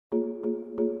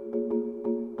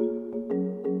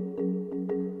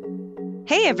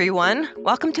Hey everyone,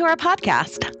 welcome to our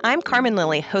podcast. I'm Carmen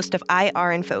Lilly, host of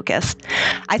IR in Focus.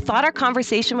 I thought our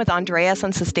conversation with Andreas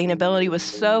on sustainability was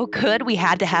so good we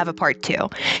had to have a part two.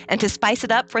 And to spice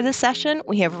it up for this session,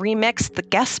 we have remixed the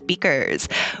guest speakers.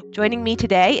 Joining me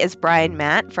today is Brian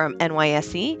Matt from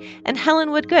NYSE and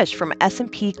Helen Wood-Gush from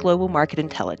S&P Global Market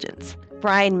Intelligence.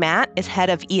 Brian Matt is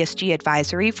head of ESG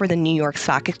advisory for the New York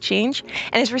Stock Exchange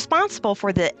and is responsible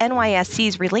for the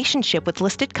NYSE's relationship with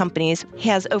listed companies. He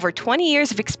has over 20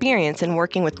 years of experience in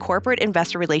working with corporate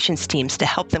investor relations teams to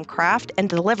help them craft and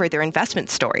deliver their investment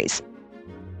stories.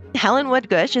 Helen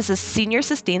Wood-Gush is a senior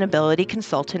sustainability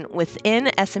consultant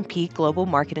within S&P Global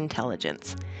Market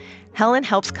Intelligence. Helen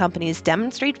helps companies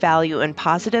demonstrate value in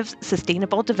positive,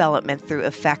 sustainable development through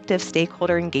effective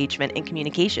stakeholder engagement and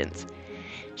communications.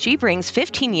 She brings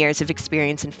 15 years of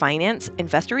experience in finance,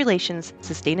 investor relations,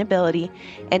 sustainability,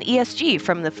 and ESG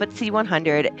from the FTSE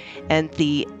 100 and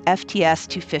the FTS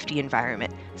 250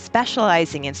 environment,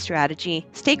 specializing in strategy,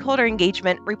 stakeholder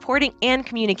engagement, reporting, and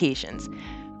communications.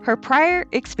 Her prior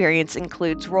experience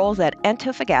includes roles at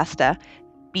Antofagasta,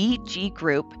 BG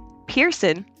Group,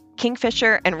 Pearson,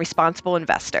 Kingfisher, and Responsible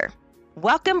Investor.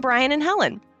 Welcome, Brian and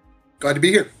Helen. Glad to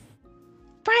be here.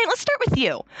 Brian, let's start with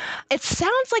you. It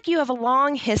sounds like you have a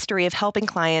long history of helping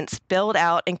clients build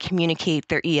out and communicate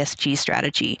their ESG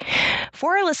strategy.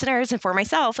 For our listeners and for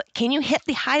myself, can you hit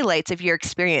the highlights of your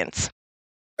experience?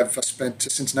 I've spent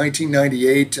since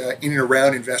 1998 in and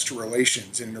around investor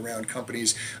relations, in and around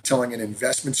companies telling an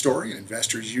investment story and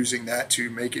investors using that to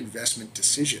make investment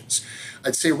decisions.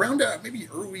 I'd say around maybe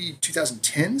early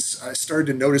 2010s, I started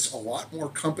to notice a lot more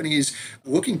companies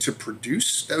looking to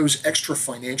produce those extra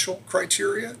financial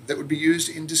criteria that would be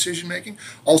used in decision making.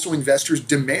 Also, investors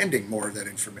demanding more of that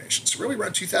information. So really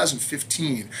around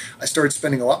 2015, I started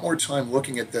spending a lot more time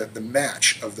looking at the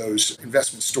match of those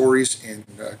investment stories and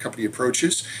company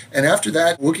approaches. And after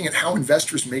that, looking at how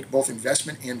investors make both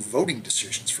investment and voting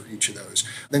decisions for each of those.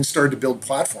 Then started to build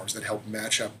platforms that help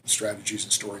match up strategies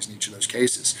and stories in each of those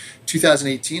cases.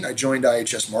 2018, I joined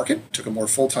IHS Markit, took a more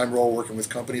full-time role working with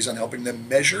companies on helping them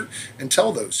measure and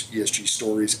tell those ESG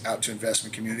stories out to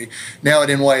investment community. Now at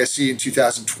NYSE in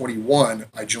 2021,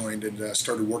 I joined and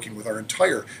started working with our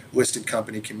entire listed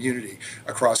company community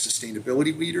across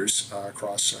sustainability leaders,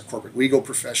 across corporate legal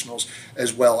professionals,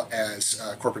 as well as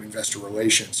corporate investor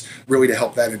relations, really to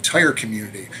help that entire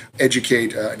community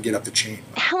educate and get up the chain.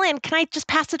 Helen, can I just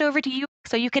pass it over to you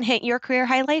so you can hit your career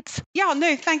highlights? Yeah,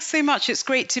 no, thanks so much. It's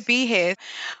great to be here.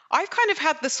 I've kind of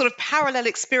had the sort of parallel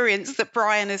experience that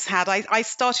Brian has had. I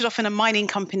started off in a mining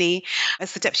company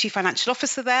as the deputy financial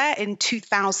officer there in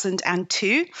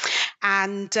 2002.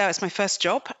 And it's my first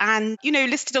job. And,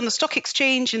 listed on the stock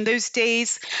exchange in those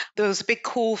days, there was a big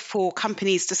call for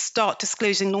companies to start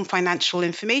disclosing non-financial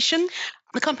information.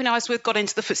 The company I was with got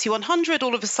into the FTSE 100.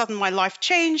 All of a sudden, my life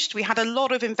changed. We had a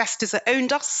lot of investors that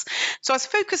owned us. So I was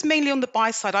focused mainly on the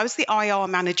buy side. I was the IR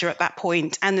manager at that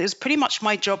point, and it was pretty much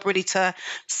my job really to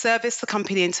service the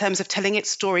company in terms of telling its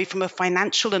story from a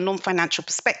financial and non-financial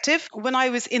perspective. When I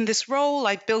was in this role,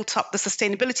 I built up the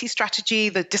sustainability strategy,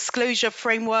 the disclosure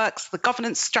frameworks, the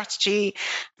governance strategy.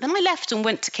 Then I left and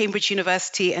went to Cambridge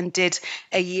University and did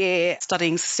a year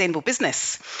studying sustainable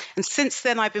business. And since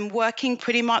then, I've been working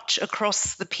pretty much across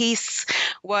the piece,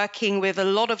 working with a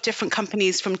lot of different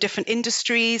companies from different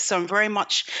industries. So I'm very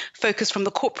much focused from the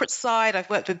corporate side. I've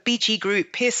worked with BG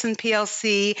Group, Pearson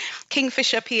PLC,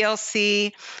 Kingfisher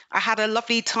PLC. I had a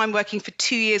lovely time working for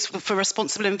 2 years for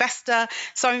Responsible Investor.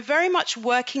 So I'm very much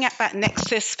working at that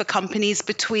nexus for companies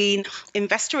between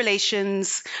investor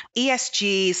relations,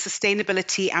 ESG,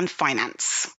 sustainability, and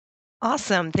finance.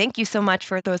 Awesome. Thank you so much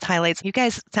for those highlights. You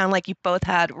guys sound like you both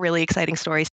had really exciting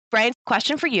stories. Brian,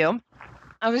 question for you.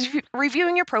 I was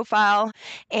reviewing your profile,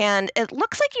 and it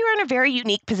looks like you're in a very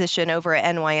unique position over at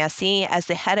NYSE as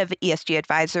the head of ESG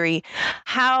advisory.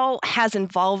 How has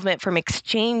involvement from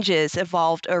exchanges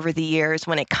evolved over the years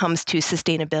when it comes to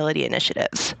sustainability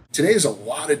initiatives? Today is a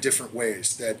lot of different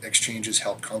ways that exchanges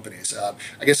help companies.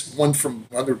 I guess one from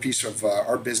another piece of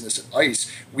our business at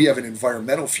ICE, we have an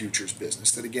environmental futures business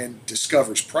that again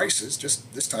discovers prices,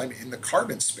 just this time in the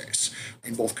carbon space,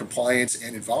 in both compliance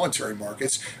and in voluntary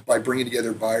markets. By bringing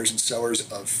together buyers and sellers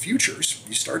of futures,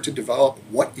 you start to develop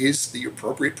what is the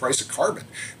appropriate price of carbon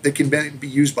that can be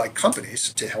used by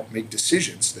companies to help make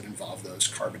decisions that involve those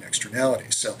carbon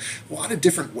externalities. So a lot of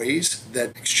different ways that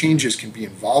exchanges can be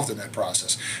involved in that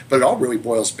process. But it all really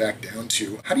boils back down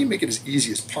to how do you make it as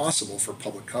easy as possible for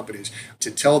public companies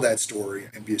to tell that story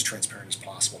and be as transparent as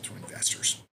possible to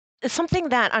investors. Something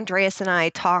that Andreas and I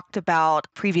talked about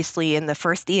previously in the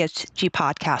first ESG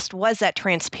podcast was that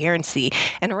transparency,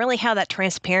 and really how that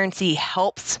transparency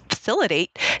helps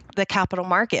facilitate the capital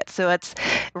market. So it's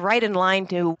right in line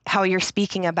to how you're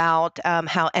speaking about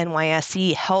how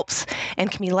NYSE helps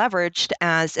and can be leveraged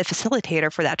as a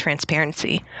facilitator for that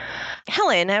transparency.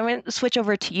 Helen, I'm going to switch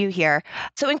over to you here.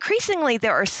 So increasingly,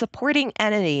 there are supporting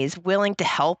entities willing to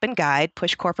help and guide,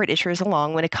 push corporate issuers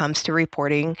along when it comes to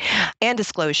reporting and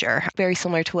disclosure, very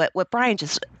similar to what Brian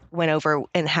just went over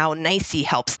and how NYSE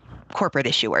helps corporate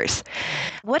issuers.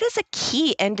 What is a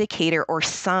key indicator or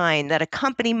sign that a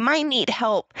company might need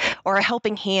help or a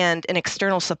helping hand and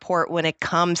external support when it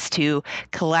comes to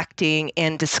collecting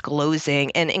and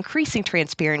disclosing and increasing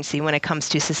transparency when it comes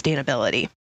to sustainability?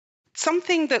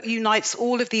 Something that unites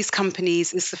all of these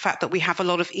companies is the fact that we have a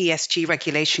lot of ESG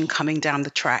regulation coming down the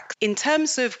track. In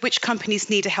terms of which companies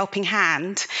need a helping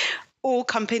hand, all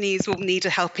companies will need a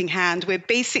helping hand. We're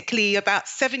basically about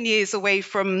 7 years away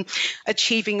from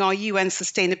achieving our UN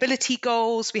sustainability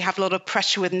goals. We have a lot of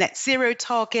pressure with net zero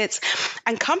targets,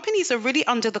 and companies are really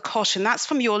under the cosh. And that's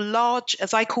from your large,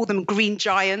 as I call them, green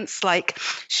giants like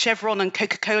Chevron and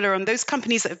Coca-Cola, and those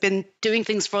companies that have been doing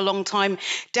things for a long time,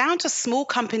 down to small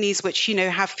companies which,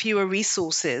 have fewer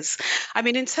resources. I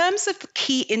mean, in terms of the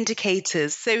key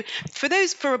indicators, so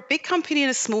for a big company and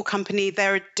a small company,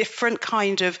 there are different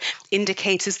kind of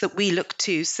indicators that we look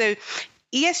to. So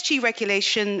ESG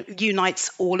regulation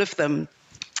unites all of them.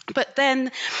 But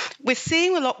then we're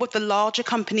seeing a lot with the larger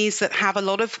companies that have a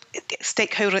lot of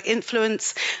stakeholder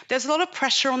influence. There's a lot of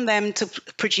pressure on them to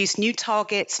produce new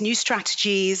targets, new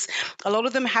strategies. A lot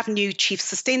of them have new chief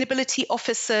sustainability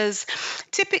officers.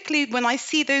 Typically, when I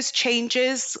see those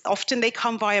changes, often they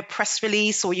come via press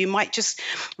release, or you might just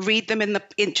read them in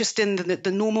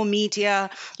the normal media.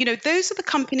 Those are the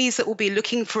companies that will be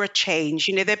looking for a change.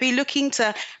 They'll be looking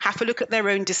to have a look at their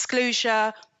own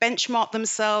disclosure, benchmark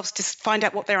themselves to find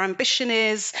out what their ambition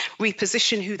is,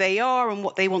 reposition who they are and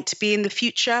what they want to be in the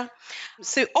future.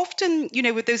 So often,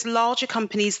 with those larger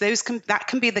companies, that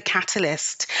can be the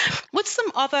catalyst. With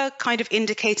some other kind of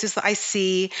indicators that I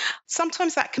see,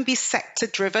 sometimes that can be sector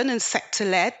driven and sector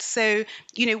led. So,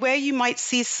 where you might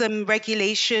see some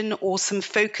regulation or some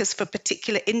focus for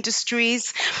particular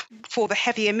industries, for the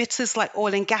heavy emitters like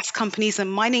oil and gas companies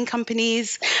and mining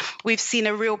companies, we've seen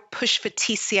a real push for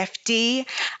TCFD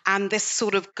and this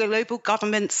sort of global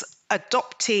governments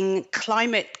adopting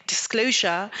climate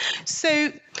disclosure.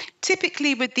 So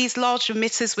typically with these large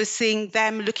emitters, we're seeing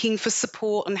them looking for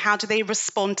support on how do they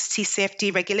respond to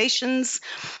TCFD regulations.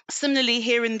 Similarly,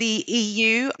 here in the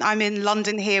EU, I'm in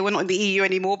London here, we're not in the EU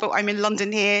anymore, but I'm in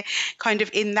London here, kind of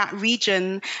in that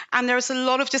region. And there's a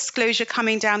lot of disclosure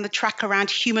coming down the track around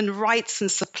human rights and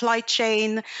supply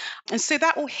chain. And so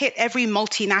that will hit every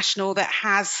multinational that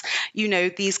has,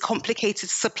 these complicated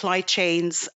supply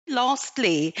chains.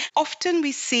 Lastly, often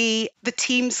we see the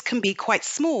teams can be quite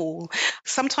small.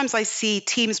 Sometimes I see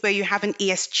teams where you have an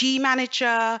ESG manager,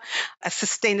 a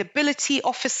sustainability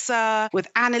officer with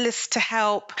analysts to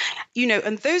help,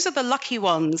 and those are the lucky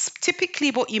ones.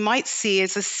 Typically what you might see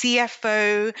is a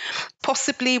CFO,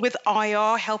 possibly with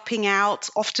IR helping out.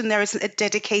 Often there isn't a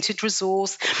dedicated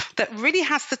resource that really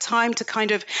has the time to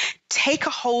kind of take a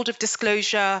hold of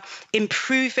disclosure,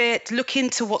 improve it, look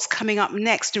into what's coming up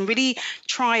next, and really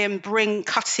try and bring a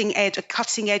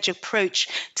cutting edge approach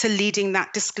to leading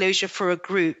that disclosure for a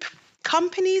group.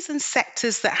 Companies and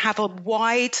sectors that have a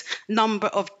wide number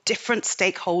of different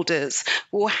stakeholders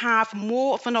will have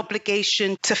more of an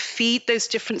obligation to feed those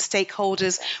different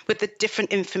stakeholders with the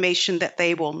different information that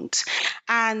they want.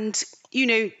 And,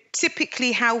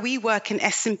 typically how we work in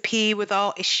S&P with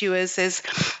our issuers is,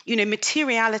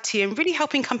 materiality and really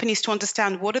helping companies to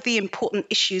understand what are the important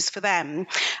issues for them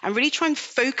and really try and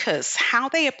focus how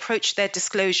they approach their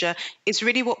disclosure is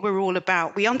really what we're all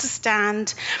about. We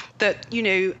understand that,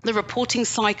 the reporting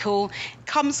cycle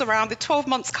comes around, the 12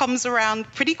 months comes around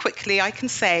pretty quickly, I can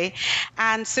say.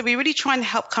 And so we really try and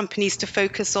help companies to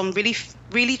focus on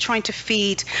really trying to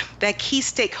feed their key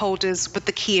stakeholders with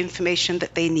the key information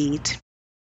that they need.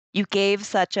 You gave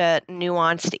such a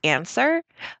nuanced answer.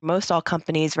 Most all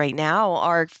companies right now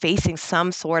are facing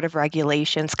some sort of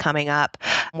regulations coming up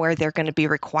where they're going to be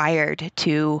required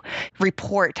to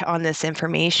report on this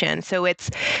information. So it's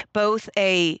both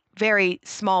a very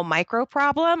small micro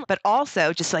problem, but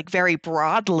also just like very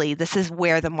broadly, this is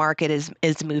where the market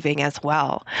is moving as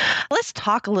well. Let's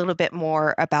talk a little bit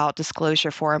more about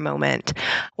disclosure for a moment.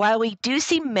 While we do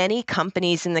see many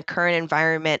companies in the current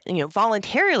environment,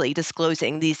 voluntarily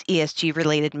disclosing these ESG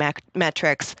related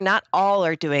metrics, not all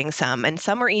are doing some, and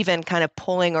some are even kind of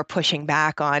pulling or pushing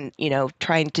back on,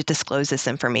 trying to disclose this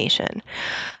information.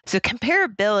 So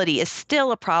comparability is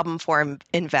still a problem for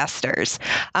investors.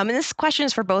 And this question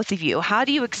is for both of you. How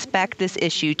do you expect this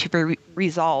issue to be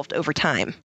resolved over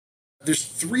time? There's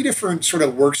three different sort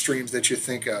of work streams that you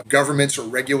think of. Governments or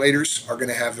regulators are going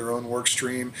to have their own work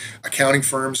stream. Accounting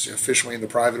firms, officially in the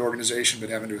private organization,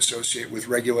 but having to associate with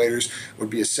regulators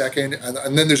would be a second.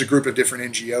 And then there's a group of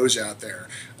different NGOs out there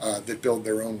that build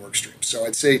their own work streams. So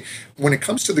I'd say when it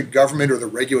comes to the government or the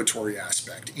regulatory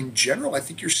aspect, in general, I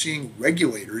think you're seeing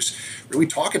regulators really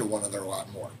talking to one another a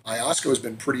lot more. IOSCO has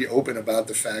been pretty open about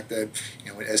the fact that,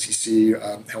 in SEC,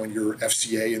 how in your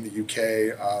FCA in the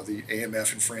UK, the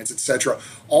AMF in France, etc.,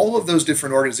 all of those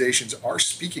different organizations are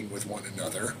speaking with one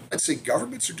another. I'd say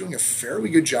governments are doing a fairly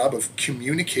good job of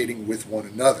communicating with one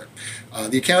another.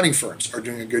 The accounting firms are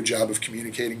doing a good job of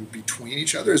communicating between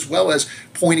each other, as well as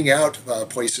pointing out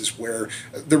places where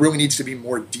there really needs to be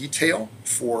more detail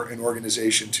for an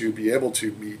organization to be able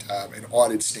to meet an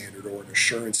audit standard or an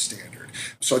assurance standard.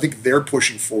 So I think they're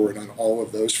pushing forward on all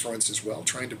of those fronts as well,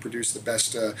 trying to produce the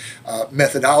best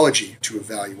methodology to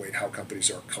evaluate how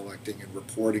companies are collecting and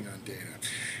reporting on data.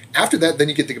 After that, then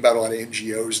you can think about a lot of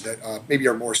NGOs that maybe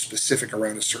are more specific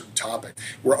around a certain topic.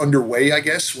 We're underway, I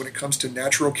guess, when it comes to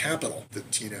natural capital, the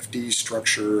TNFD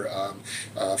structure,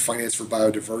 Finance for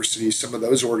Biodiversity. Some of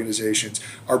those organizations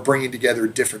are bringing together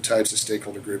different types of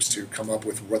stakeholder groups to come up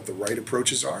with what the right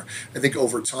approaches are. I think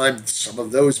over time, some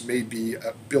of those may be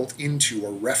built into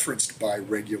or referenced by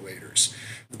regulators.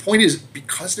 The point is,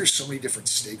 because there's so many different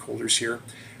stakeholders here,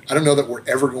 I don't know that we're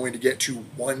ever going to get to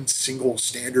one single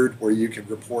standard where you can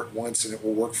report once and it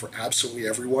will work for absolutely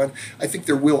everyone. I think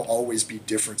there will always be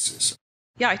differences.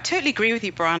 Yeah, I totally agree with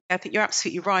you, Brian. I think you're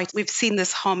absolutely right. We've seen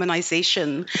this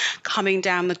harmonization coming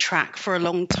down the track for a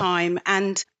long time.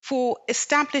 And for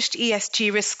established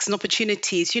ESG risks and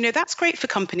opportunities, that's great for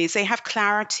companies. They have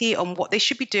clarity on what they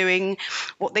should be doing,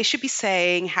 what they should be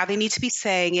saying, how they need to be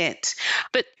saying it.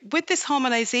 But with this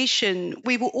harmonization,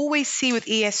 we will always see with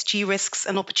ESG risks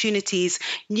and opportunities,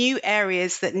 new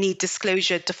areas that need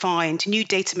disclosure defined, new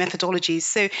data methodologies.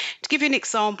 So to give you an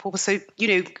example,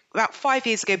 about 5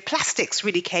 years ago, plastics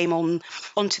really came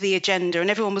onto the agenda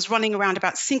and everyone was running around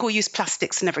about single-use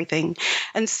plastics and everything.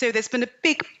 And so there's been a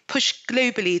big push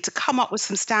globally to come up with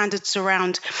some standards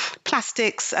around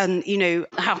plastics and,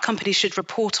 how companies should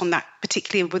report on that,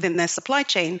 particularly within their supply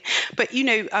chain. But,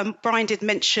 Brian did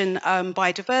mention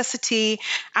biodiversity,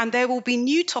 and there will be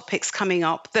new topics coming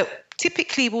up that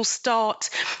typically will start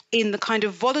in the kind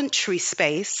of voluntary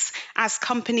space as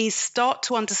companies start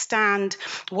to understand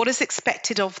what is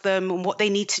expected of them and what they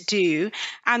need to do.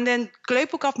 And then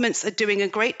global governments are doing a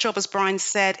great job, as Brian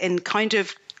said, in kind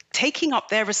of taking up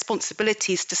their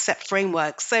responsibilities to set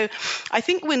frameworks. So I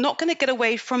think we're not going to get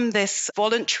away from this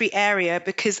voluntary area,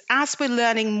 because as we're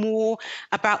learning more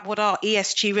about what our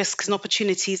ESG risks and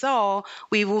opportunities are,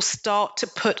 we will start to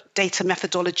put data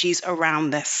methodologies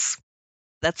around this.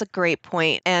 That's a great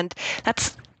point. And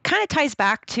that's kind of ties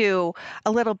back to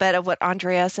a little bit of what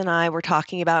Andreas and I were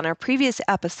talking about in our previous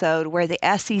episode, where the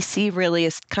SEC really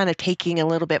is kind of taking a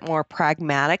little bit more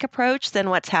pragmatic approach than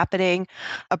what's happening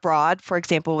abroad, for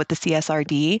example, with the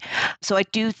CSRD. So I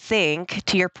do think,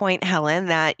 to your point, Helen,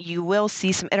 that you will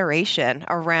see some iteration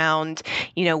around,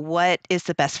 what is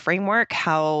the best framework,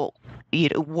 how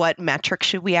what metrics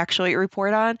should we actually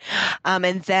report on?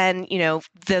 And then,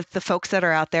 the folks that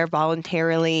are out there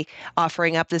voluntarily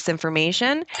offering up this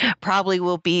information probably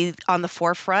will be on the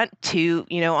forefront to,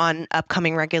 on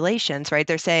upcoming regulations, right?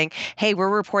 They're saying, hey, we're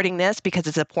reporting this because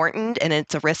it's important and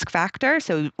it's a risk factor,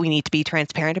 so we need to be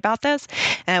transparent about this.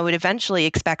 And I would eventually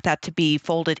expect that to be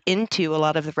folded into a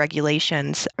lot of the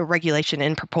regulation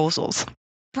in proposals.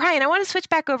 Brian, I want to switch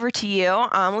back over to you.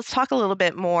 Let's talk a little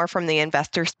bit more from the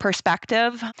investor's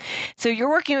perspective. So you're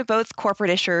working with both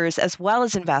corporate issuers as well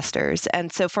as investors.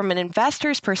 And so from an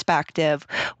investor's perspective,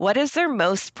 what is their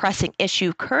most pressing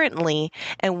issue currently,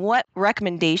 and what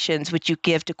recommendations would you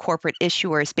give to corporate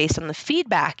issuers based on the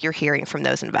feedback you're hearing from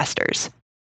those investors?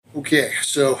 Okay,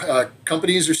 so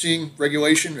companies are seeing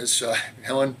regulation, as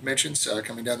Helen mentions,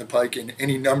 coming down the pike in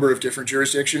any number of different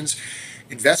jurisdictions.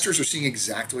 Investors are seeing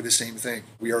exactly the same thing.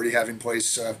 We already have in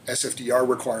place SFDR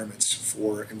requirements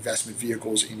for investment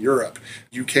vehicles in Europe.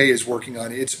 UK is working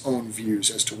on its own views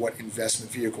as to what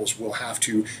investment vehicles will have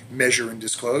to measure and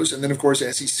disclose. And then, of course,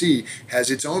 SEC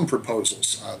has its own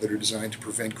proposals that are designed to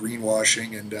prevent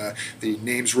greenwashing. And the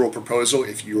names rule proposal,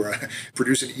 if you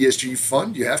produce an ESG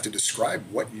fund, you have to describe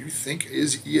what you think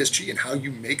is ESG and how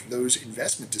you make those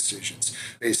investment decisions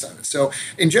based on it. So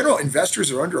in general,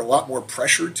 investors are under a lot more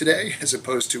pressure today as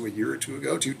opposed to a year or two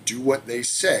ago to do what they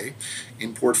say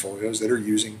in portfolios that are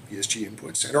using ESG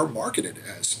inputs and are marketed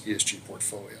as ESG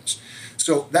portfolios.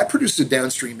 So that produces a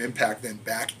downstream impact then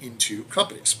back into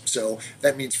companies. So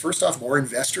that means, first off, more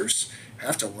investors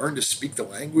have to learn to speak the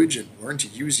language and learn to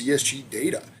use ESG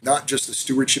data. Not just the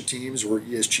stewardship teams or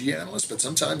ESG analysts, but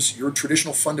sometimes your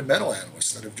traditional fundamental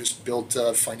analysts that have just built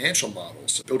financial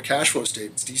models, built cash flow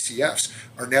statements, DCFs,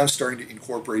 are now starting to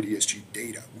incorporate ESG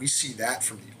data. We see that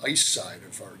from the ICE side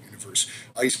of our universe.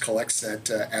 ICE collects that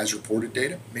as reported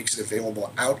data, makes it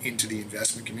available out into the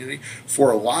investment community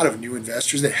for a lot of new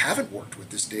investors that haven't worked with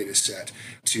this data set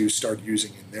to start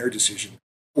using in their decision.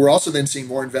 We're also then seeing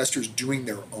more investors doing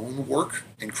their own work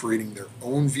and creating their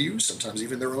own views, sometimes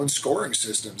even their own scoring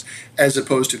systems, as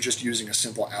opposed to just using a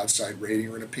simple outside rating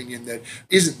or an opinion that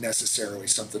isn't necessarily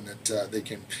something that they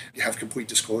can have complete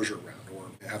disclosure around or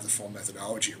have the full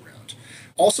methodology around.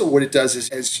 Also, what it does is,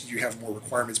 as you have more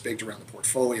requirements baked around the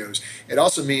portfolios, it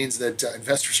also means that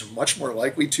investors are much more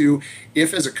likely to,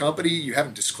 if as a company you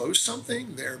haven't disclosed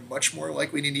something, they're much more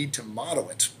likely to need to model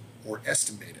it or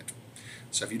estimate it.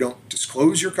 So if you don't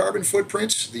disclose your carbon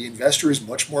footprint, the investor is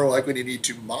much more likely to need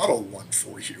to model one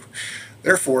for you.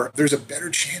 Therefore, there's a better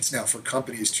chance now for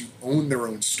companies to own their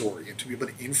own story and to be able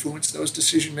to influence those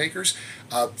decision makers.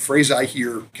 Phrase I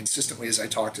hear consistently as I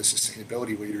talk to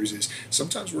sustainability leaders is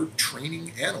sometimes we're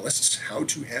training analysts how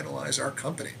to analyze our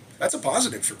company. That's a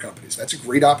positive for companies. That's a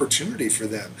great opportunity for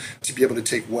them to be able to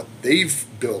take what they've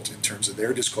built in terms of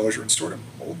their disclosure and sort of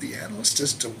mold the analysts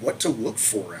as to what to look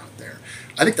for out there.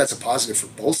 I think that's a positive for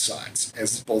both sides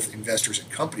as both investors and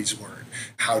companies learn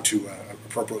how to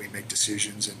appropriately make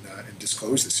decisions and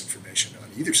disclose this information on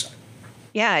either side.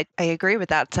 Yeah, I agree with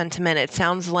that sentiment. It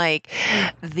sounds like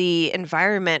the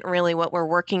environment, really what we're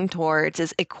working towards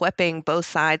is equipping both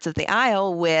sides of the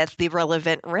aisle with the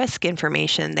relevant risk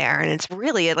information there. And it's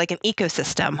really like an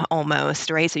ecosystem almost,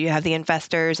 right? So you have the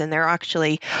investors and they're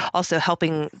actually also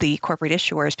helping the corporate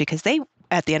issuers because they,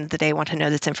 at the end of the day, want to know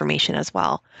this information as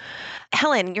well.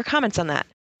 Helen, your comments on that?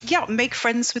 Yeah, make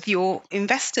friends with your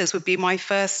investors would be my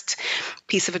first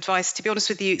piece of advice. To be honest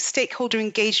with you, stakeholder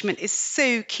engagement is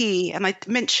so key. And I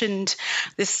mentioned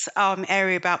this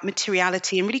area about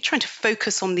materiality and really trying to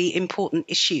focus on the important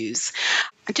issues.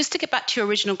 And just to get back to your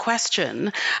original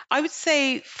question, I would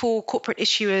say for corporate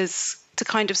issuers, to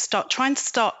kind of try and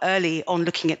start early on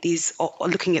looking at these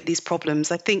problems.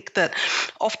 I think that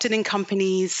often in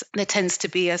companies there tends to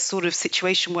be a sort of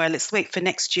situation where let's wait for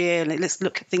next year and let's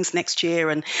look at things next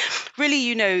year, and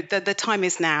really the time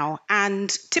is now. And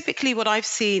typically what I've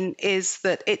seen is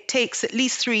that it takes at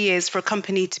least 3 years for a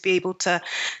company to be able to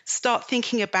start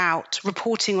thinking about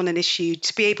reporting on an issue,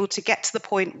 to be able to get to the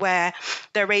point where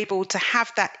they're able to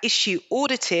have that issue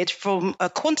audited from a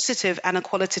quantitative and a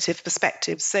qualitative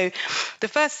perspective. So the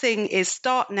first thing is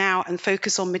start now and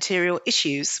focus on material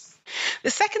issues. The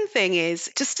second thing is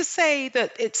just to say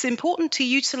that it's important to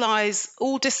utilize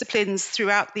all disciplines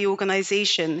throughout the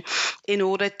organization in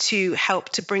order to help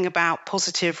to bring about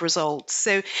positive results.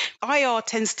 So IR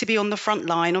tends to be on the front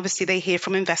line. Obviously, they hear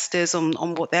from investors on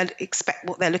what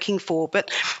they're looking for,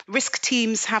 but risk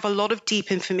teams have a lot of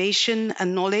deep information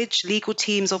and knowledge. Legal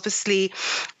teams obviously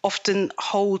often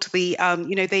hold the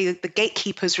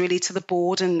gatekeepers really to the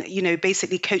board and,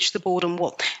 basically coach the board on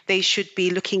what they should be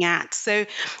looking at. So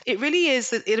it really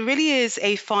is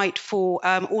a fight for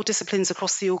all disciplines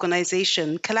across the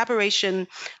organization, collaboration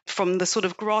from the sort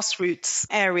of grassroots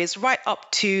areas right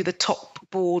up to the top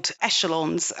board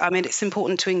echelons. I mean, it's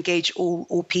important to engage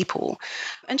all people.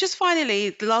 And just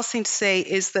finally, the last thing to say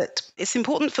is that it's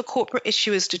important for corporate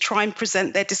issuers to try and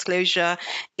present their disclosure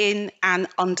in an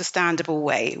understandable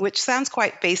way, which sounds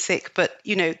quite basic, but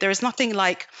there is nothing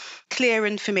like clear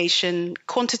information,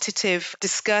 quantitative,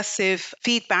 discursive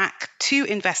feedback to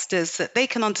investors that they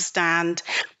can understand,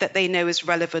 that they know is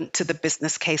relevant to the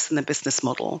business case and the business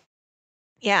model.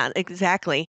 Yeah,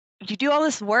 exactly. You do all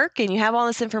this work and you have all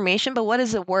this information, but what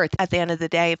is it worth at the end of the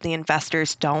day if the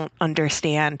investors don't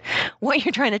understand what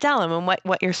you're trying to tell them and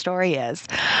what your story is?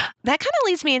 That kind of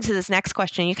leads me into this next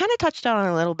question. You kind of touched on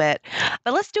it a little bit,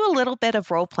 but let's do a little bit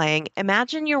of role playing.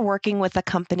 Imagine you're working with a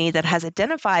company that has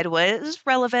identified what is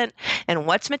relevant and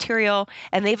what's material,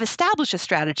 and they've established a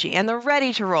strategy and they're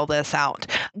ready to roll this out.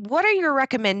 What are your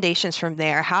recommendations from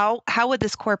there? How would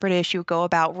this corporate issue go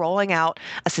about rolling out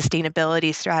a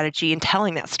sustainability strategy and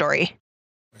telling that story?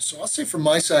 So I'll say from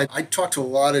my side, I talked to a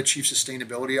lot of chief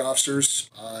sustainability officers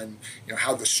on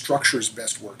how the structures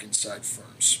best work inside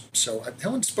firms. So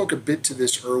Helen spoke a bit to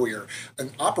this earlier.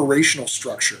 An operational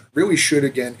structure really should,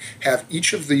 again, have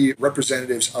each of the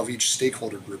representatives of each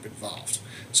stakeholder group involved.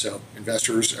 So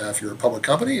investors, if you're a public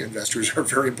company, investors are a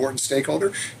very important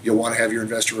stakeholder. You'll want to have your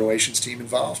investor relations team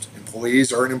involved.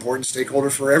 Employees are an important stakeholder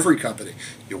for every company.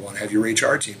 You'll want to have your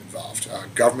HR team involved.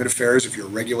 Government affairs, if you're a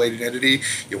regulated entity,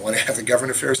 you'll want to have the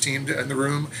government affairs team in the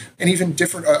room, and even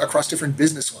different across different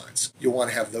business lines. You'll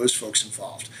want to have those folks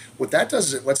involved. What that does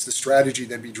is it lets the strategy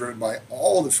then be driven by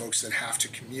all the folks that have to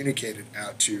communicate it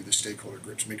out to the stakeholder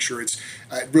groups. Make sure it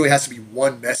really has to be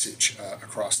one message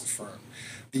across the firm.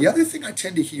 The other thing I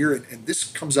tend to hear, and this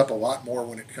comes up a lot more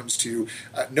when it comes to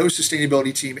no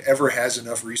sustainability team ever has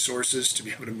enough resources to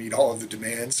be able to meet all of the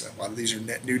demands. A lot of these are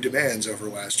net new demands over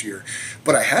last year.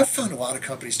 But I have found a lot of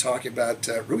companies talking about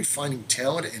really finding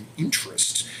talent and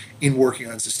interest in working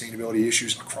on sustainability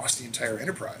issues across the entire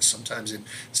enterprise, sometimes in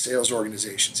sales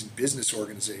organizations, in business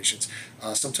organizations,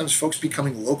 sometimes folks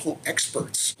becoming local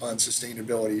experts on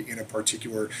sustainability in a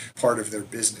particular part of their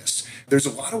business. There's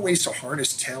a lot of ways to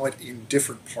harness talent in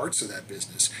different parts of that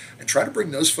business and try to bring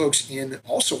those folks in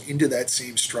also into that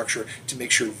same structure to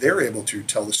make sure they're able to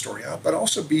tell the story out, but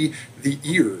also be the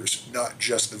ears, not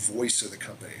just the voice of the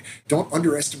company. Don't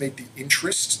underestimate the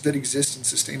interests that exist in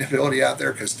sustainability out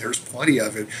there, because there's plenty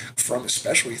of it from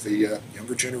especially the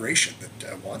younger generation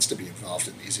that wants to be involved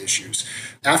in these issues.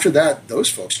 After that, those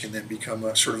folks can then become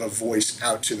a sort of a voice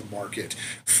out to the market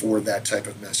for that type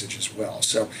of message as well.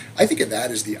 So I think of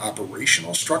that as the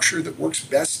operational structure that works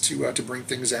best to bring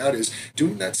things out, is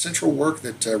doing that central work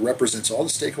that represents all the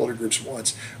stakeholder groups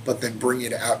once, but then bringing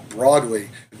it out broadly,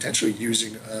 potentially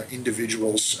using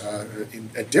individuals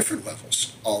at different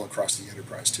levels all across the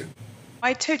enterprise too.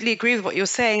 I totally agree with what you're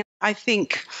saying. I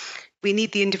think we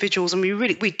need the individuals, and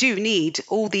we do need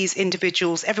all these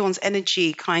individuals, everyone's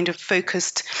energy kind of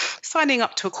focused, signing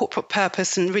up to a corporate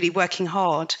purpose and really working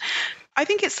hard. I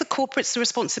think it's the corporate's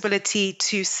responsibility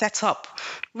to set up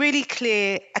really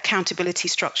clear accountability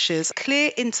structures. Clear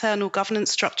internal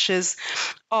governance structures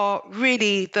are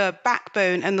really the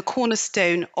backbone and the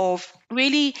cornerstone of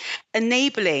really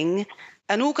enabling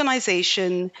an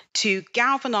organization to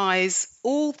galvanize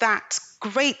all that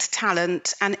great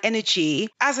talent and energy,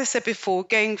 as I said before,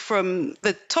 going from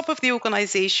the top of the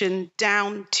organization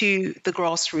down to the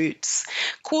grassroots.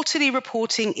 Quarterly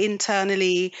reporting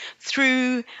internally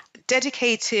through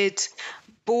dedicated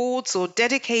boards or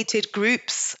dedicated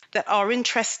groups that are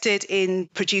interested in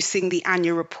producing the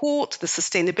annual report, the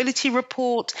sustainability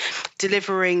report,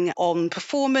 delivering on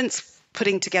performance,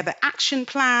 putting together action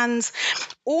plans.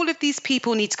 All of these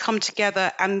people need to come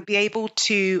together and be able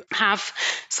to have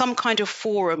some kind of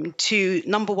forum to,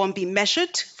 number one, be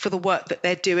measured for the work that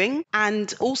they're doing,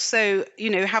 and also,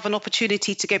 have an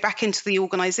opportunity to go back into the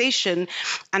organization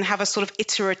and have a sort of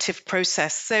iterative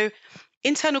process. So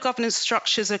internal governance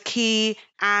structures are key,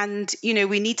 and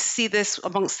we need to see this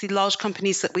amongst the large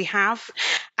companies that we have.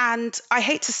 And I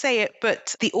hate to say it,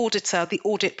 but the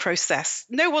audit process.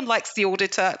 No one likes the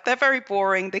auditor. They're very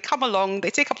boring. They come along, they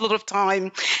take up a lot of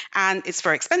time, and it's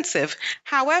very expensive.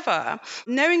 However,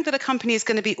 knowing that a company is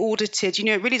going to be audited,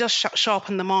 it really does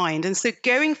sharpen the mind. And so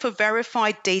going for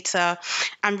verified data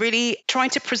and really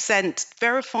trying to present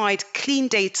verified, clean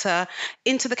data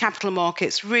into the capital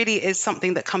markets really is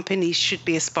something that companies should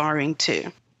be aspiring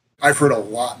to. I've heard a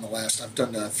lot I've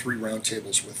done 3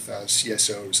 roundtables with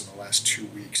CSOs in the last 2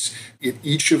 weeks. In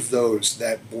each of those,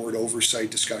 that board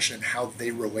oversight discussion and how they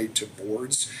relate to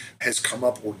boards has come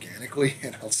up organically.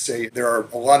 And I'll say there are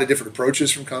a lot of different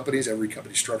approaches from companies. Every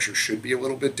company structure should be a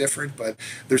little bit different, but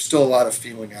there's still a lot of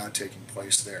feeling out taking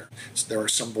place there. So there are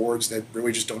some boards that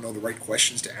really just don't know the right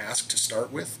questions to ask to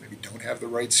start with, maybe don't have the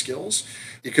right skills.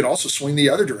 It can also swing the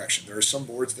other direction. There are some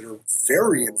boards that are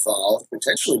very involved,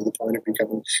 potentially to the point of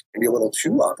becoming maybe a little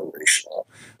too operational,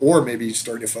 or maybe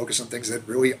starting to focus on things that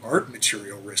really aren't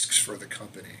material risks for the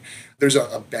company. There's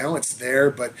a balance there,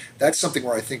 but that's something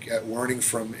where I think learning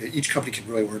from each company can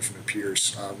really learn from their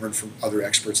peers, learn from other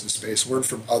experts in the space, learn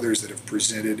from others that have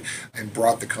presented and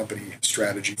brought the company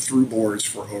strategy through boards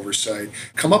for oversight,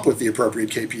 come up with the appropriate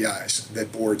KPIs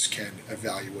that boards can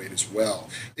evaluate as well.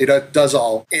 It does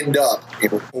all end up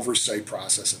in an oversight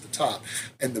process at the top,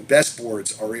 and the best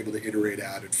boards are able to iterate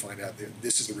out and find out that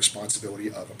this is the responsibility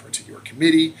of a particular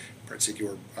committee,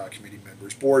 particular committee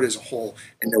members, board as a whole,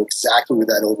 and know exactly where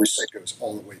that oversight goes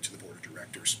all the way to the board of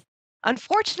directors.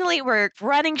 Unfortunately, we're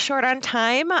running short on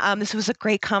time. This was a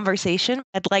great conversation.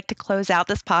 I'd like to close out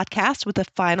this podcast with a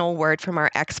final word from our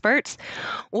experts.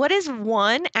 What is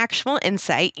one actionable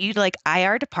insight you'd like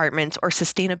IR departments or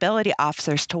sustainability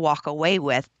officers to walk away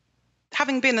with?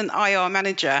 Having been an IR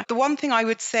manager, the one thing I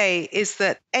would say is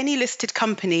that any listed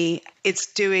company is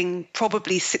doing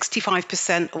probably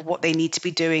 65% of what they need to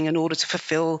be doing in order to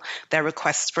fulfill their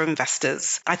requests for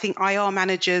investors. I think IR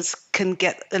managers can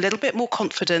get a little bit more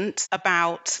confident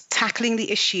about tackling the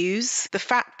issues. The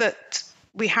fact that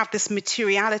we have this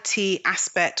materiality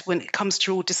aspect when it comes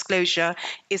to all disclosure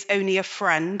is only a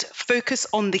friend. Focus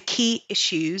on the key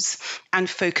issues and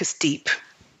focus deep.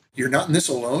 You're not in this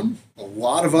alone. A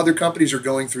lot of other companies are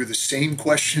going through the same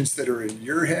questions that are in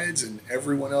your heads and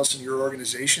everyone else in your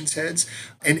organization's heads.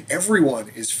 And everyone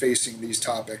is facing these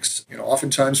topics,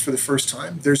 oftentimes for the first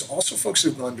time. There's also folks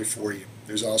who've gone before you.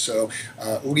 There's also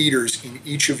leaders in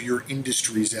each of your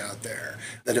industries out there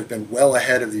that have been well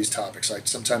ahead of these topics. I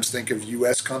sometimes think of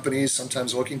U.S. companies,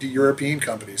 sometimes looking to European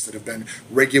companies that have been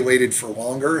regulated for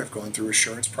longer, have gone through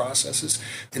assurance processes.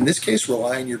 In this case,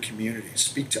 rely on your community.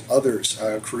 Speak to others.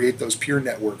 Create those peer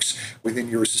networks within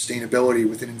your sustainability,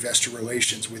 within investor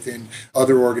relations, within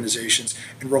other organizations,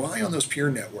 and rely on those peer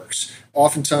networks.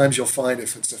 Oftentimes, you'll find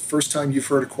if it's the first time you've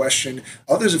heard a question,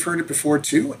 others have heard it before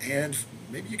too, and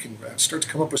maybe you can start to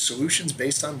come up with solutions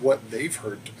based on what they've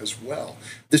heard as well.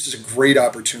 This is a great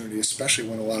opportunity, especially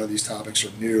when a lot of these topics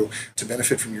are new, to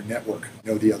benefit from your network,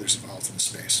 know the others involved in the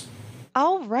space.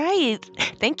 All right.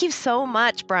 Thank you so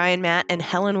much, Brian, Matt, and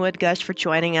Helen Woodgush for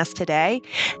joining us today.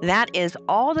 That is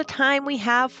all the time we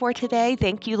have for today.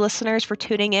 Thank you, listeners, for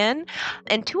tuning in.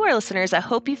 And to our listeners, I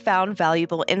hope you found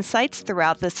valuable insights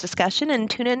throughout this discussion and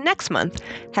tune in next month.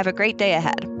 Have a great day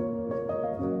ahead.